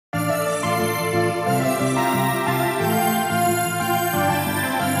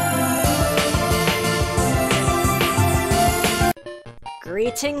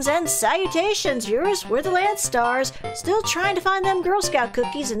Greetings and salutations, viewers. We're the Land Stars, still trying to find them Girl Scout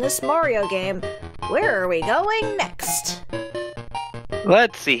cookies in this Mario game. Where are we going next?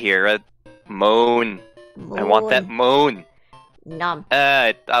 Let's see here. Moon. I want that moon. Nom.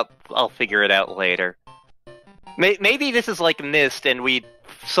 I'll figure it out later. Maybe this is like Myst, and we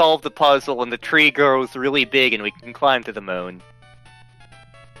solve the puzzle, and the tree grows really big, and we can climb to the moon.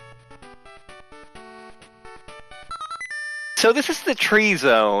 So this is the tree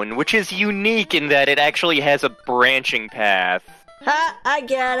zone, which is unique in that it actually has a branching path. Ha! I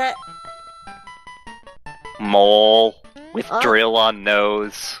get it. Mole with drill on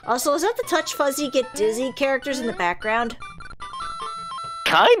nose. Also, is that the Touch Fuzzy Get Dizzy characters in the background?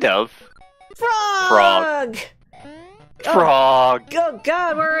 Kind of. Frog! Frog! Oh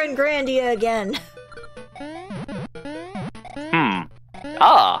god, we're in Grandia again.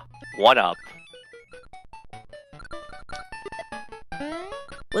 One up.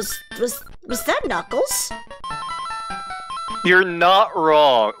 Was that Knuckles? You're not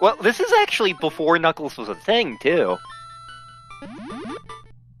wrong. Well, this is actually before Knuckles was a thing, too.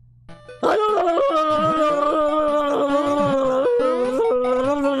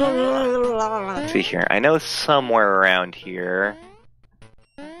 Let's see here. I know somewhere around here.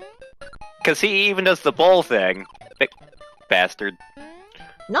 Because he even does the ball thing. Big bastard.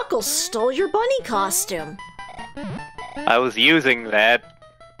 Knuckles stole your bunny costume. I was using that.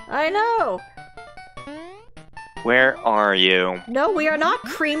 I know. Where are you? No, we are not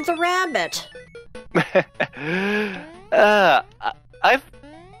Cream the Rabbit. I've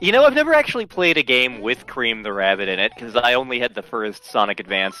never actually played a game with Cream the Rabbit in it, because I only had the first Sonic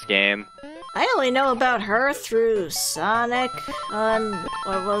Advance game. I only know about her through Sonic,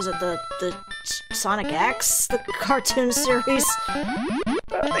 what was it, the Sonic X, the cartoon series?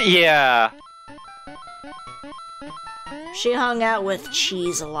 Yeah. She hung out with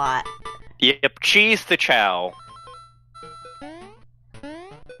Cheese a lot. Yep, Cheese the Chow.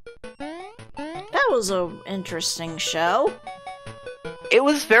 That was an interesting show. It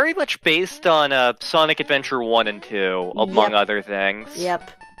was very much based on Sonic Adventure 1 and 2, among other things.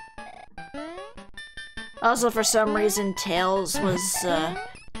 Yep. Also, for some reason, Tails was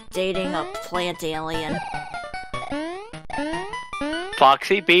dating a plant alien.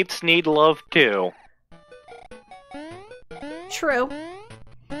 Foxy Beeps need love too. True.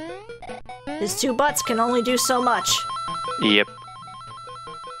 His two butts can only do so much. Yep.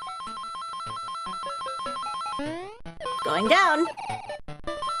 Going down.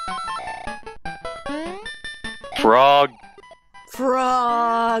 Frog.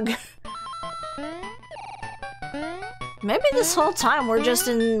 Frog. Maybe this whole time we're just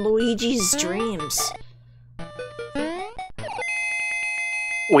in Luigi's dreams.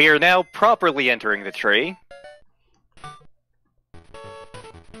 We are now properly entering the tree.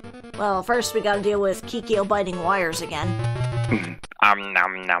 Well, first we gotta deal with Kikyo biting wires again. Nom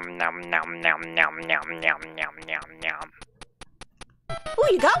nom nom nom nom nom nom nom nom nom nom. Ooh,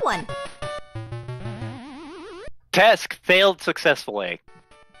 you got one! Task failed successfully.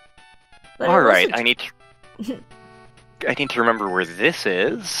 But alright, I need to remember where this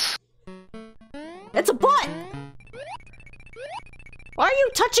is. It's a butt! Why are you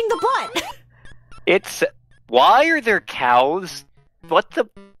touching the butt? It's... Why are there cows? What the...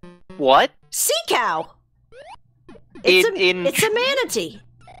 What? Sea cow! It's a manatee!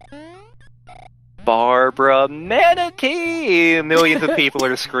 Barbara Manatee! Millions of people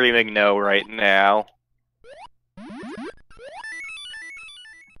are screaming no right now.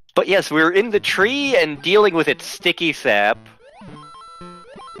 But yes, we're in the tree and dealing with its sticky sap.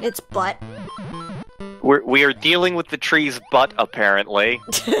 Its butt. We are dealing with the tree's butt, apparently.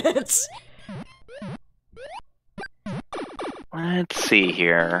 Let's see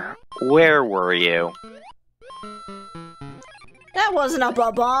here. Where were you? That wasn't a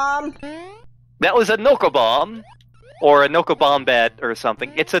bomb. That was a Nokobomb. Or a Nokobombat or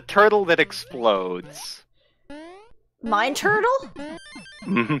something. It's a turtle that explodes. Mine turtle?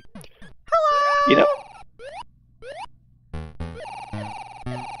 Mm-hmm. Hello! You know...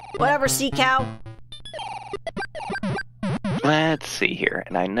 Whatever, sea cow. Let's see here.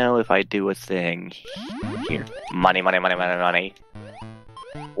 And I know if I do a thing... Here. Money, money, money, money, money.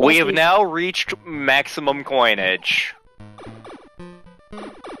 We have now reached maximum coinage.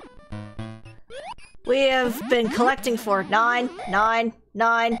 We have been collecting for 9, 9,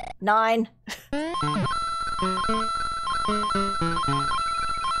 9, 9.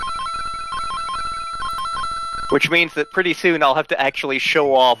 Which means that pretty soon I'll have to actually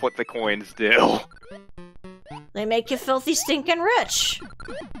show off what the coins do. They make you filthy stinking rich.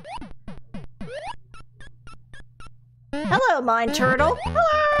 Hello, Mine Turtle.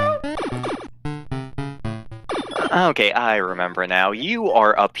 Hello! Okay, I remember now. You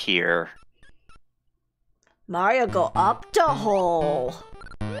are up here. Mario, go up the hole.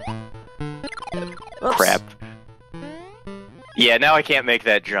 Oops. Crap. Yeah, now I can't make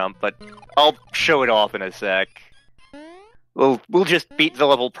that jump, but I'll show it off in a sec. We'll just beat the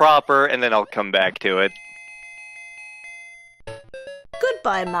level proper, and then I'll come back to it.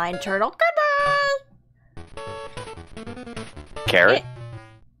 Goodbye, Mine Turtle. Goodbye! Carrot?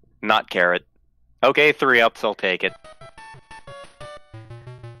 Not carrot. Okay, 3 ups, I'll take it.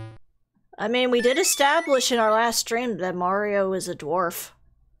 I mean, we did establish in our last stream that Mario is a dwarf.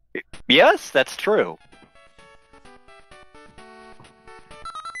 Yes, that's true.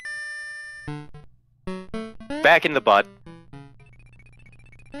 Back in the butt.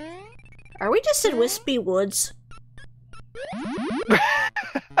 Are we just in Wispy Woods?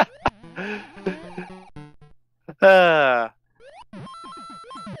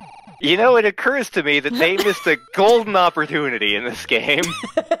 You know, it occurs to me that they missed a golden opportunity in this game.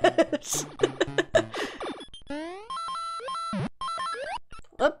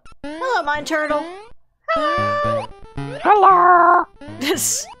 Oh, hello, Mine Turtle. Hello! Hello!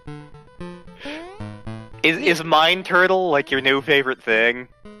 Is Mine Turtle like your new favorite thing?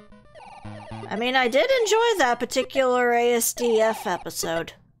 I mean, I did enjoy that particular ASDF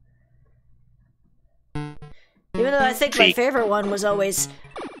episode. Even though I think my favorite one was always,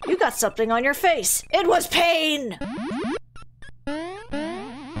 you got something on your face. It was pain!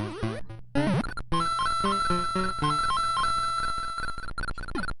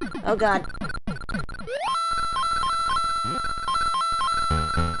 Oh god.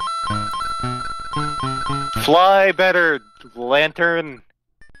 Fly better, Lantern.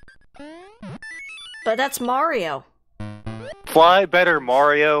 But that's Mario. Fly better,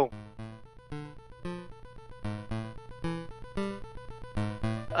 Mario.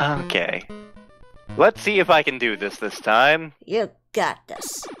 Okay. Let's see if I can do this time. You got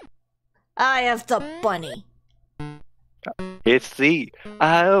this. Eye of the bunny. It's the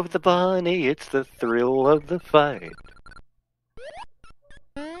eye of the bunny, it's the thrill of the fight.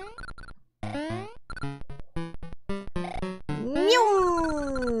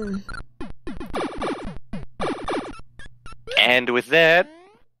 Nyum! And with that,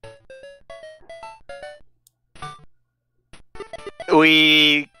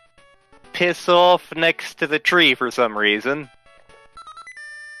 we piss off next to the tree for some reason.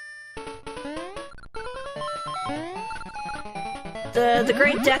 The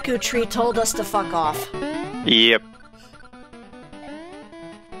great Deku Tree told us to fuck off. Yep.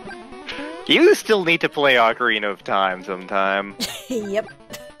 You still need to play Ocarina of Time sometime. Yep.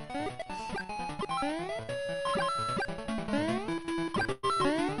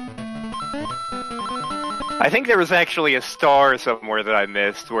 I think there was actually a star somewhere that I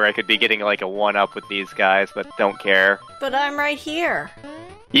missed where I could be getting like a 1-up with these guys, but don't care. But I'm right here.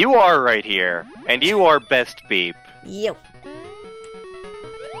 You are right here, and you are best beep. You.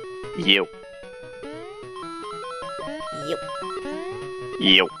 You. You.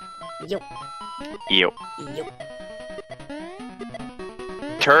 You. You. You. You.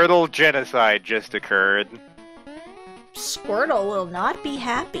 Turtle genocide just occurred. Squirtle will not be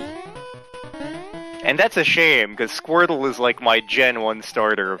happy. And that's a shame, because Squirtle is like my Gen 1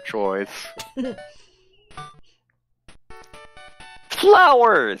 starter of choice.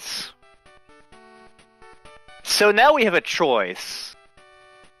 Flowers! So now we have a choice.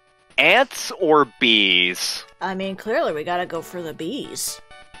 Ants or bees? I mean, clearly we gotta go for the bees.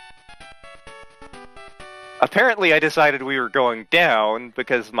 Apparently I decided we were going down,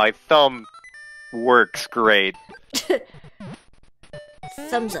 because my thumb works great.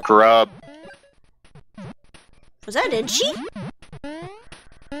 Thumbs up. Grub. Was that Inchy?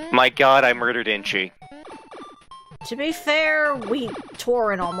 My god, I murdered Inchy. To be fair,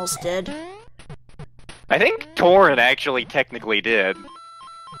 Torin almost did. I think Torin actually technically did.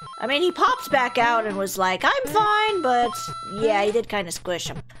 I mean, he popped back out and was like, I'm fine, but yeah, he did kind of squish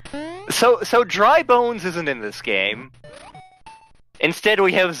him. So Dry Bones isn't in this game. Instead,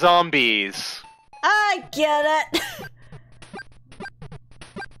 we have zombies. I get it.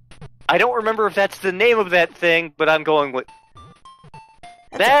 I don't remember if that's the name of that thing, but I'm going with...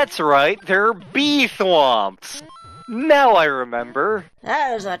 That's right, they're bee thwomps! Now I remember.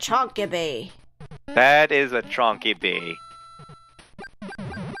 That is a chonky bee. That is a chonky bee.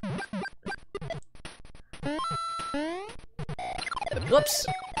 Whoops.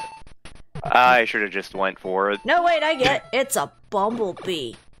 I should have just went for it. No, wait, I get it. It's a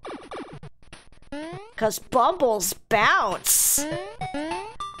bumblebee. 'Cause bumbles bounce.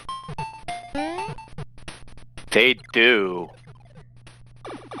 They do.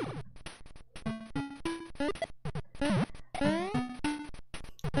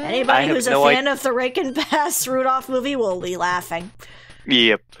 Anybody who's a fan of the Rankin Bass Rudolph movie will be laughing.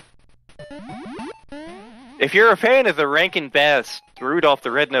 Yep. If you're a fan of the Rankin Bass Rudolph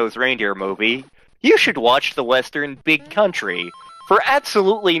the Red-Nosed Reindeer movie, you should watch the western Big Country for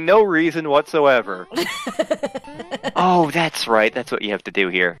absolutely no reason whatsoever. Oh, that's right. That's what you have to do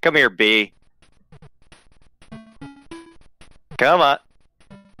here. Come here, B. Come on.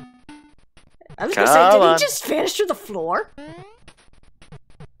 I was gonna say, did he just vanish through the floor?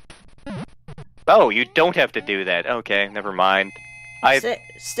 Oh, you don't have to do that. Okay, never mind.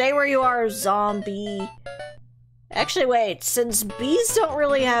 Stay where you are, zombie. Actually, wait, since bees don't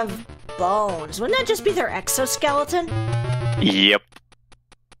really have bones, wouldn't that just be their exoskeleton? Yep.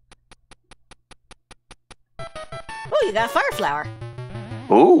 Oh, you got a fire flower.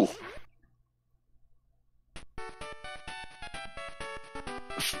 Ooh.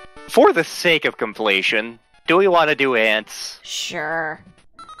 For the sake of completion, do we want to do ants? Sure.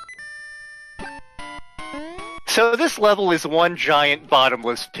 So this level is one giant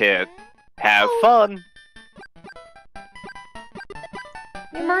bottomless pit. Have fun!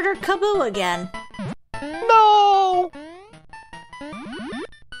 You murdered Kaboo again. No!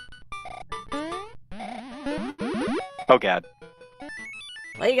 Oh god.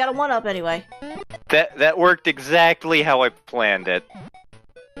 Well, you got a 1-up anyway. That worked exactly how I planned it.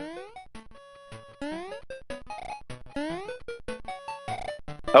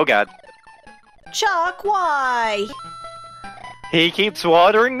 Oh god. Chuck, why? He keeps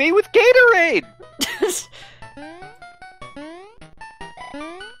watering me with Gatorade!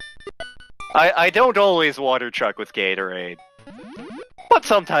 I don't always water Chuck with Gatorade. But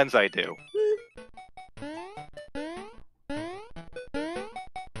sometimes I do.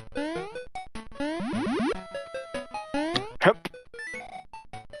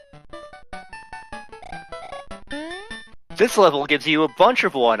 This level gives you a bunch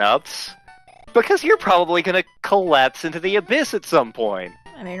of 1-ups, because you're probably gonna collapse into the abyss at some point.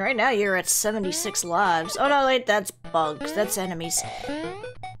 I mean, right now you're at 76 lives. Oh no, wait, that's bugs. That's enemies.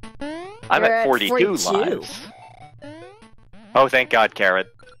 I'm at 42 lives. Oh, thank God,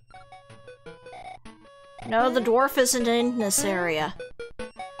 Carrot. No, the dwarf isn't in this area.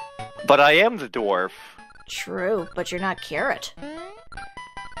 But I am the dwarf. True, but you're not Carrot.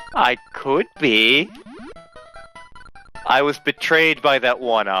 I could be. I was betrayed by that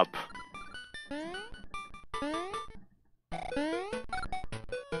 1-up.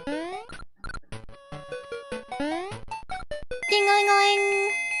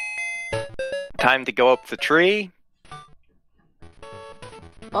 Ding-a-ling-a-ling! Time to go up the tree.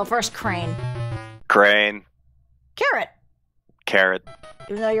 Well, first Crane. Crane. Carrot! Carrot.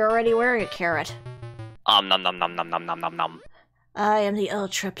 Even though you're already wearing a carrot. Nom nom nom nom nom nom nom nom nom. I am the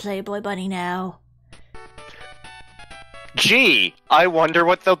Ultra Playboy Bunny now. Gee, I wonder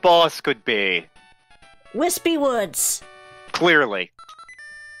what the boss could be. Wispy Woods. Clearly.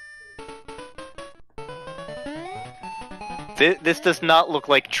 This does not look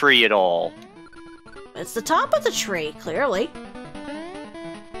like tree at all. It's the top of the tree, clearly.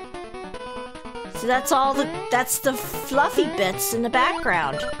 So that's the fluffy bits in the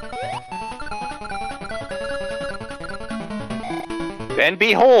background. And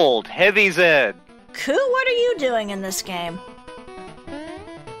behold, Heavy Zed. Koo, what are you doing in this game?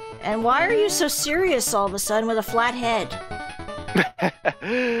 And why are you so serious all of a sudden with a flat head?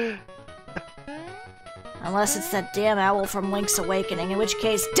 Unless it's that damn owl from Link's Awakening, in which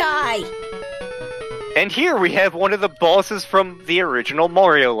case, die! And here we have one of the bosses from the original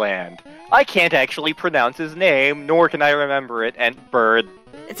Mario Land. I can't actually pronounce his name, nor can I remember it, and bird.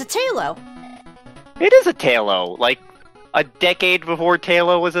 It's a Tailo. It is a Tailo, like a decade before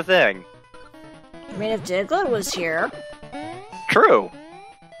Tailo was a thing. I mean, if Diglett was here... True.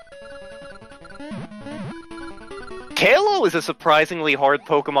 Tailo is a surprisingly hard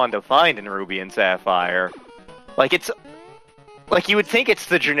Pokemon to find in Ruby and Sapphire. Like, you would think it's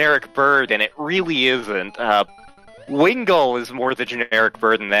the generic bird, and it really isn't. Wingull is more the generic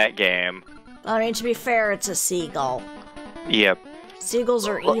bird in that game. I mean, to be fair, it's a seagull. Yep. Seagulls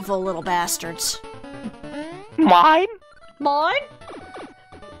are evil little bastards. Mine? Mine?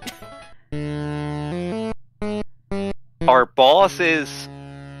 Our boss is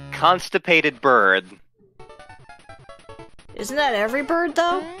Constipated Bird. Isn't that every bird,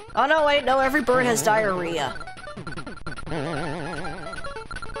 though? Oh, no, wait, no, every bird has diarrhea.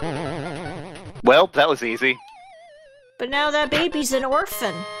 Well, that was easy. But now that baby's an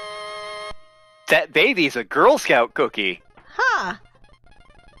orphan. That baby's a Girl Scout cookie. Huh.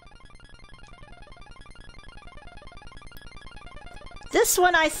 This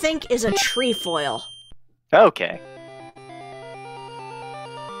one, I think, is a trefoil. Okay.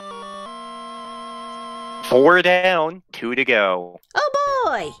 4 down, 2 to go. Oh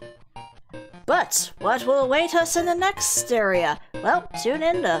boy! But what will await us in the next area? Well, tune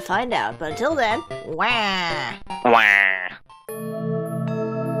in to find out. But until then, wah! Wah.